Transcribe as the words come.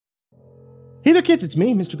Hey there kids, it's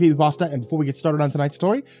me, MrCreepyPasta, and before we get started on tonight's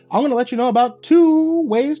story, I'm going to let you know about 2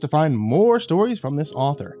 ways to find more stories from this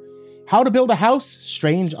author. How to Build a House,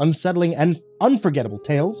 Strange, Unsettling, and Unforgettable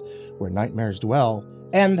Tales, Where Nightmares Dwell,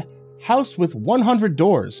 and House with 100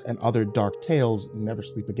 Doors and Other Dark Tales, Never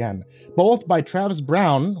Sleep Again, both by Travis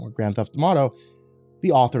Brown, or Grand Theft Auto,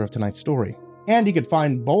 the author of tonight's story. And you can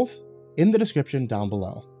find both in the description down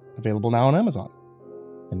below. Available now on Amazon.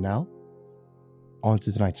 And now, on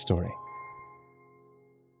to tonight's story.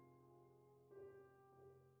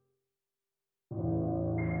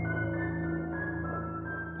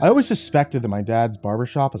 I always suspected that my dad's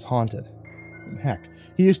barbershop was haunted. Heck,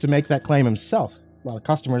 he used to make that claim himself. A lot of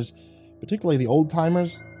customers, particularly the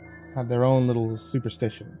old-timers, had their own little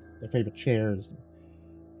superstitions, their favorite chairs,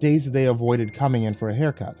 days that they avoided coming in for a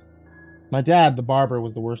haircut. My dad, the barber,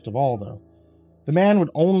 was the worst of all, though. The man would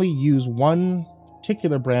only use one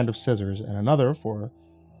particular brand of scissors and another for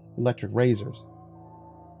electric razors.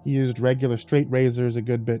 He used regular straight razors a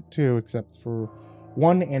good bit too, except for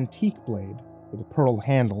one antique blade with a pearl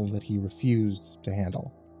handle that he refused to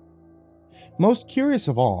handle. Most curious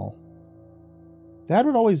of all, Dad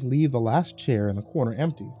would always leave the last chair in the corner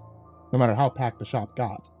empty, no matter how packed the shop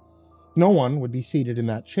got. No one would be seated in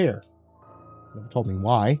that chair. He never told me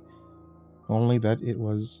why, only that it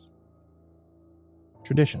was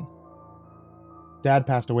tradition. Dad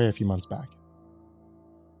passed away a few months back.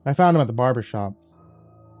 I found him at the barber shop,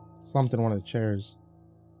 slumped in one of the chairs,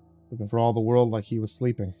 looking for all the world like he was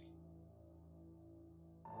sleeping.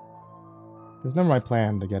 It was never my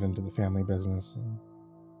plan to get into the family business.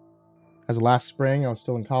 As of last spring, I was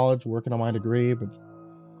still in college, working on my degree, but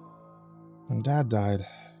when Dad died,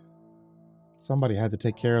 somebody had to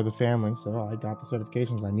take care of the family, so I got the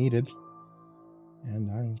certifications I needed,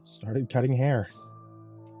 and I started cutting hair.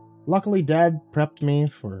 Luckily, Dad prepped me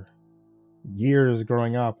for years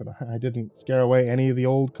growing up, and I didn't scare away any of the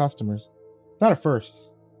old customers. Not at first.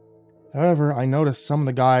 However, I noticed some of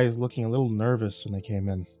the guys looking a little nervous when they came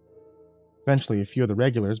in. Eventually, a few of the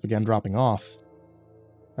regulars began dropping off.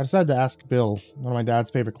 I decided to ask Bill, one of my dad's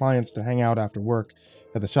favorite clients, to hang out after work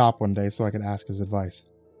at the shop one day so I could ask his advice.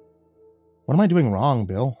 "What am I doing wrong,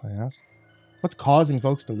 Bill?" I asked. "What's causing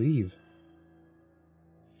folks to leave?"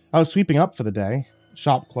 I was sweeping up for the day,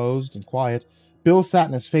 shop closed and quiet. Bill sat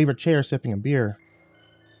in his favorite chair sipping a beer.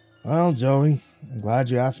 "Well, Joey, I'm glad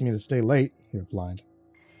you asked me to stay late," he replied.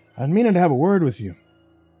 "I've been meaning to have a word with you.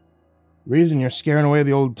 The reason you're scaring away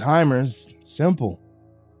the old-timers is simple.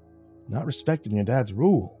 Not respecting your dad's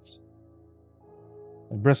rules."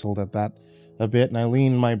 I bristled at that a bit, and I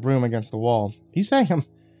leaned my broom against the wall. "Are you saying I'm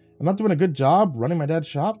not doing a good job running my dad's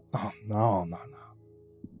shop?" "Oh, no,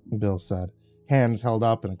 Bill said, hands held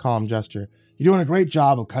up in a calm gesture. "You're doing a great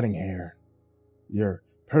job of cutting hair. You're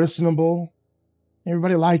personable.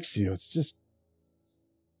 Everybody likes you. It's just..."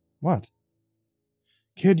 "What?"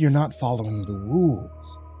 "Kid, you're not following the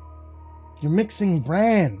rules. You're mixing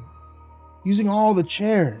brands, using all the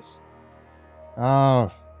chairs."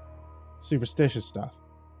 "Oh, superstitious stuff."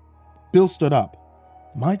 Bill stood up.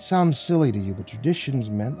 "Might sound silly to you, but traditions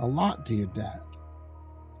meant a lot to your dad.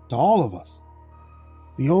 To all of us.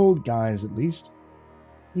 The old guys, at least.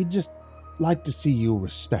 We'd just like to see you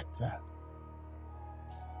respect that."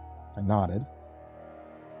 I nodded.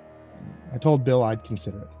 I told Bill I'd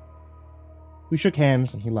consider it. We shook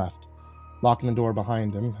hands and he left, locking the door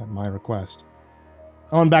behind him at my request.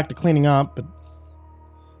 I went back to cleaning up, but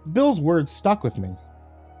Bill's words stuck with me.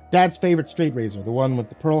 Dad's favorite straight razor, the one with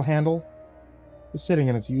the pearl handle, was sitting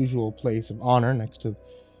in its usual place of honor next to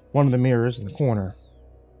one of the mirrors in the corner.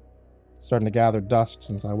 Starting to gather dust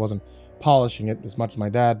since I wasn't polishing it as much as my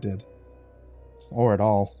dad did. Or at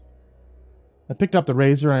all. I picked up the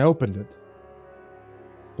razor and I opened it.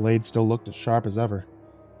 The blade still looked as sharp as ever.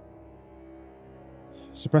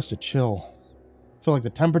 I suppressed a chill. I felt like the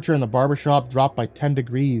temperature in the barbershop dropped by 10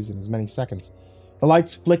 degrees in as many seconds. The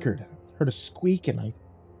lights flickered. I heard a squeak and I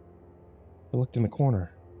looked in the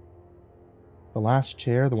corner. The last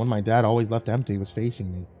chair, the one my dad always left empty, was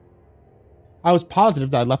facing me. I was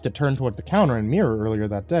positive that I left it turned towards the counter and mirror earlier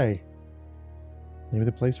that day. Maybe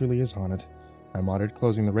the place really is haunted, I muttered,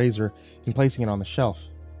 closing the razor and placing it on the shelf.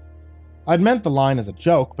 I'd meant the line as a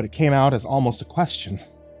joke, but it came out as almost a question.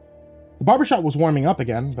 The barbershop was warming up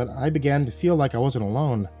again, but I began to feel like I wasn't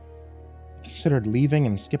alone. I considered leaving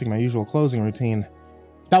and skipping my usual closing routine.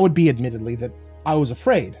 That would be, admittedly, that I was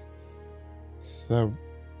afraid. Though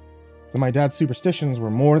my dad's superstitions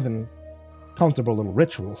were more than comfortable little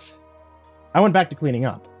rituals. I went back to cleaning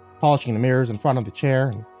up, polishing the mirrors in front of the chair,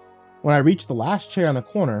 and when I reached the last chair in the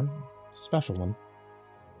corner, a special one,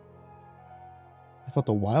 I felt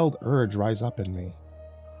a wild urge rise up in me.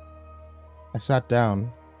 I sat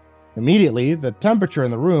down. Immediately, the temperature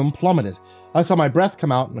in the room plummeted. I saw my breath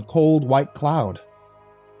come out in a cold white cloud.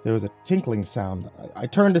 There was a tinkling sound. I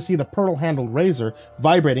turned to see the pearl-handled razor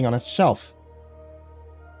vibrating on its shelf.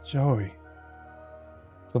 Joey.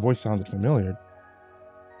 The voice sounded familiar.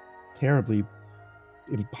 Terribly,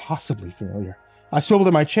 impossibly familiar. I swiveled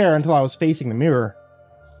in my chair until I was facing the mirror.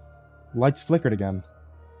 The lights flickered again.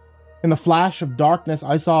 In the flash of darkness,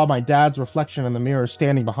 I saw my dad's reflection in the mirror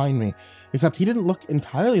standing behind me, except he didn't look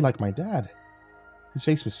entirely like my dad. His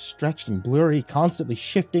face was stretched and blurry, constantly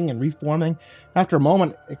shifting and reforming. After a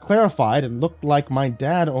moment, it clarified and looked like my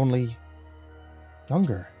dad, only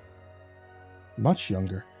younger. Much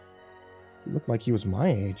younger. He looked like he was my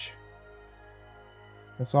age.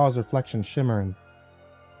 I saw his reflection shimmer and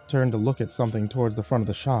turned to look at something towards the front of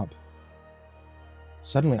the shop.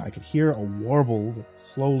 Suddenly, I could hear a warble that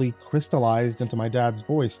slowly crystallized into my dad's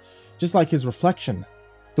voice, just like his reflection.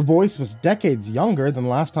 The voice was decades younger than the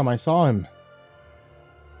last time I saw him.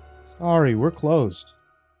 Sorry, we're closed,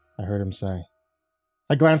 I heard him say.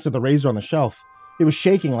 I glanced at the razor on the shelf. It was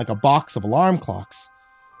shaking like a box of alarm clocks.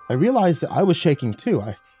 I realized that I was shaking too.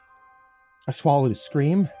 I swallowed a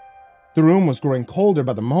scream. The room was growing colder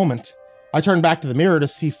by the moment. I turned back to the mirror to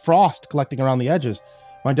see frost collecting around the edges.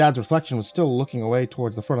 My dad's reflection was still looking away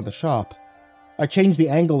towards the front of the shop. I changed the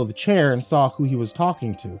angle of the chair and saw who he was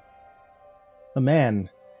talking to. A man,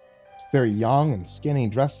 very young and skinny,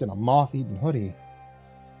 dressed in a moth-eaten hoodie.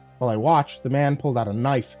 While I watched, the man pulled out a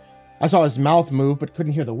knife. I saw his mouth move but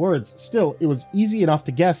couldn't hear the words. Still, it was easy enough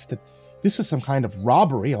to guess that this was some kind of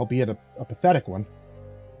robbery, albeit a pathetic one.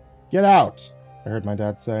 Get out, I heard my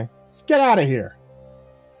dad say. Just get out of here.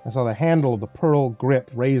 I saw the handle of the pearl grip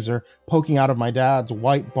razor poking out of my dad's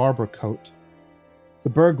white barber coat. The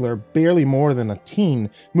burglar, barely more than a teen,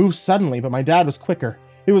 moved suddenly, but my dad was quicker.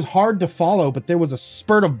 It was hard to follow, but there was a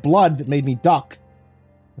spurt of blood that made me duck.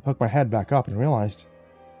 I poked my head back up and realized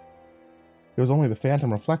it was only the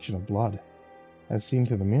phantom reflection of blood, as seen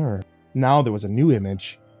through the mirror. Now there was a new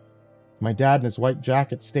image. My dad in his white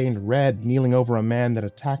jacket stained red, kneeling over a man that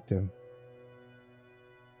attacked him.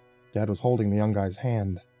 Dad was holding the young guy's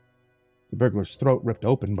hand. The burglar's throat ripped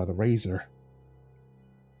open by the razor.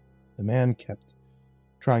 The man kept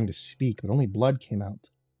trying to speak, but only blood came out.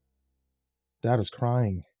 Dad was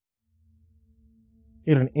crying.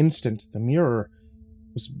 In an instant, the mirror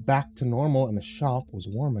was back to normal and the shop was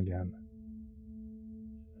warm again.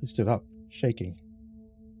 He stood up, shaking.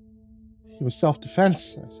 It was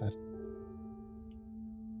self-defense, I said.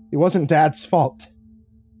 It wasn't Dad's fault.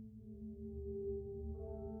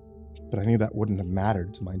 But I knew that wouldn't have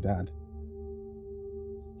mattered to my dad.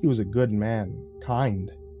 He was a good man,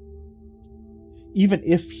 kind. Even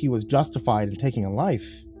if he was justified in taking a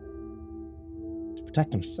life, to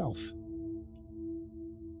protect himself,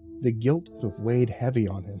 the guilt would have weighed heavy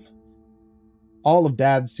on him. All of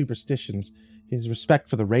Dad's superstitions, his respect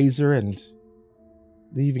for the razor and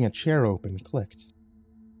leaving a chair open, clicked.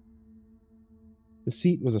 The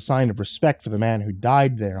seat was a sign of respect for the man who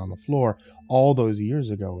died there on the floor all those years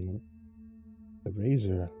ago, and the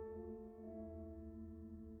razor,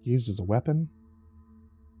 used as a weapon,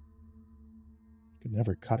 could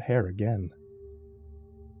never cut hair again.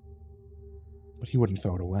 But he wouldn't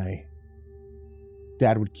throw it away.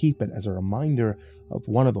 Dad would keep it as a reminder of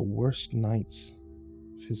one of the worst nights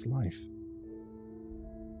of his life.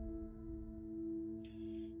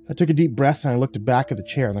 I took a deep breath and I looked back at the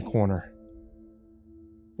chair in the corner.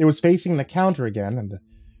 It was facing the counter again, and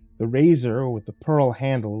the razor with the pearl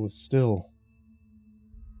handle was still.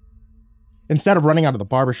 Instead of running out of the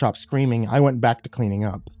barbershop screaming, I went back to cleaning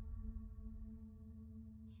up.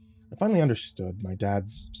 I finally understood my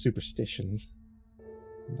dad's superstitions,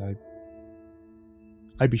 and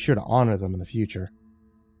I'd be sure to honor them in the future.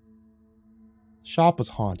 The shop was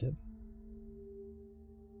haunted,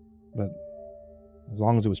 but as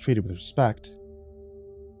long as it was treated with respect,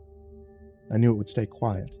 I knew it would stay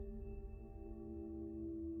quiet.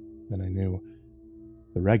 Then I knew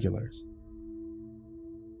the regulars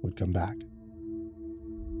would come back.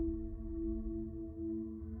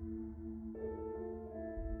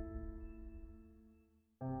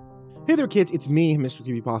 Hey there kids, it's me,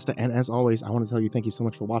 MrCreepyPasta, and as always, I want to tell you thank you so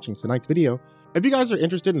much for watching tonight's video. If you guys are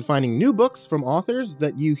interested in finding new books from authors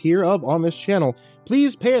that you hear of on this channel,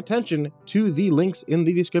 please pay attention to the links in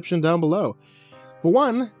the description down below. For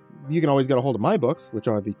one, you can always get a hold of my books, which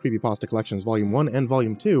are the Creepypasta Collections Volume 1 and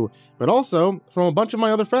Volume 2, but also from a bunch of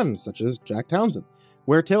my other friends, such as Jack Townsend,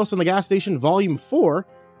 where Tales from the Gas Station Volume 4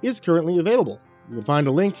 is currently available. You can find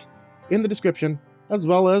a link in the description, as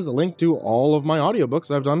well as a link to all of my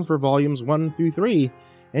audiobooks I've done for Volumes 1 through 3.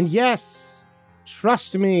 And yes,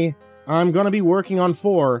 trust me, I'm gonna be working on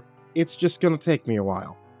 4. It's just gonna take me a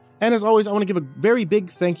while. And as always, I want to give a very big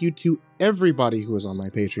thank you to everybody who is on my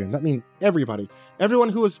Patreon. That means everybody. Everyone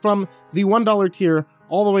who is from the $1 tier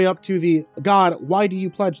all the way up to the, God, why do you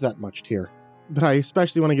pledge that much tier? But I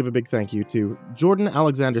especially want to give a big thank you to Jordan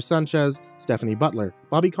Alexander Sanchez, Stephanie Butler,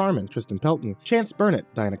 Bobby Karman, Tristan Pelton, Chance Burnett,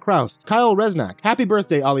 Diana Kraus, Kyle Reznak, Happy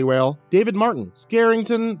Birthday Ollie Whale, David Martin,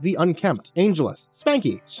 scare-ington the Unkempt, Angelus,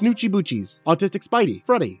 Spanky, Snootchie bootchies, Autistic Spidey,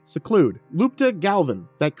 phruty, Seclude, Lupita Galvan,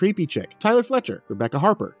 That Creepy Chick, Tyler Fletcher, Rebecca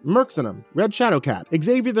Harper, Merxinum, Red Shadow Cat,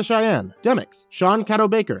 Xavier the Cheyenne, Demyx, Sean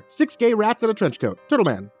Cadieu-baker, 6 Gay Rats in a Trenchcoat,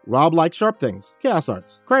 Turtleman, Rob Likes Sharp Things, Chaos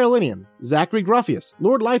Arts, Cryolinian, Zachary Gruffius,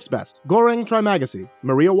 Lord Life's Best, Goreng Trimagacy,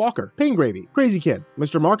 Maria Walker, Pain Gravy, Crazy Kid,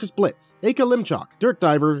 Mr. Marcus Blitz, Aka Limchok, Dirt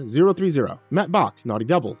Diver 030, Matt Bach, Naughty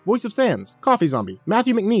Devil, Voice of Sands, Coffee Zombie,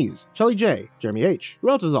 Matthew McNeese, Shelly J, Jeremy H,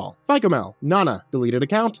 Reltazol, Ficomel, Nana, Deleted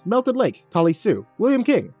Account, Melted Lake, Tolly Sue, William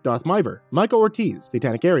King, Darth Miver, Michael Ortiz,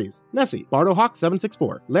 Satanic Aries, Nessie, Bardo Hawk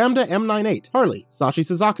 764, Lambda M98, Harley, Sashi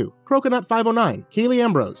Suzaku, Croconut 509, Kaylee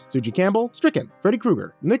Ambrose, Suji Campbell, Stricken, Freddy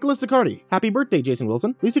Krueger, Nicholas Sicardi, Happy Birthday Jason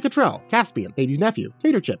Wilson, Lisa Cottrell, Caspian, Hades Nephew,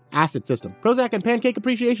 Tater Chip, Acid System, Prozac and Pancake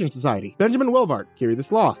Appreciation Society, Benjamin Welvart, Kiri the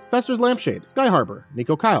Sloth, Fester's Lampshade, Sky Harbor,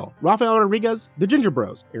 Nico Kyle, Rafael Rodriguez, The Ginger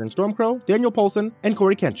Bros, Aaron Stormcrow, Daniel Polson, and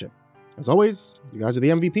Corey Kenshin. As always, you guys are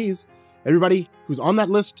the MVPs. Everybody who's on that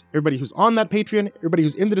list, everybody who's on that Patreon, everybody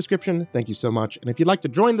who's in the description, thank you so much. And if you'd like to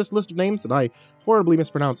join this list of names that I horribly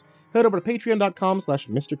mispronounce, head over to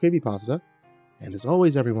patreon.com/MrCreepyPasta. And as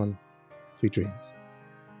always, everyone, sweet dreams.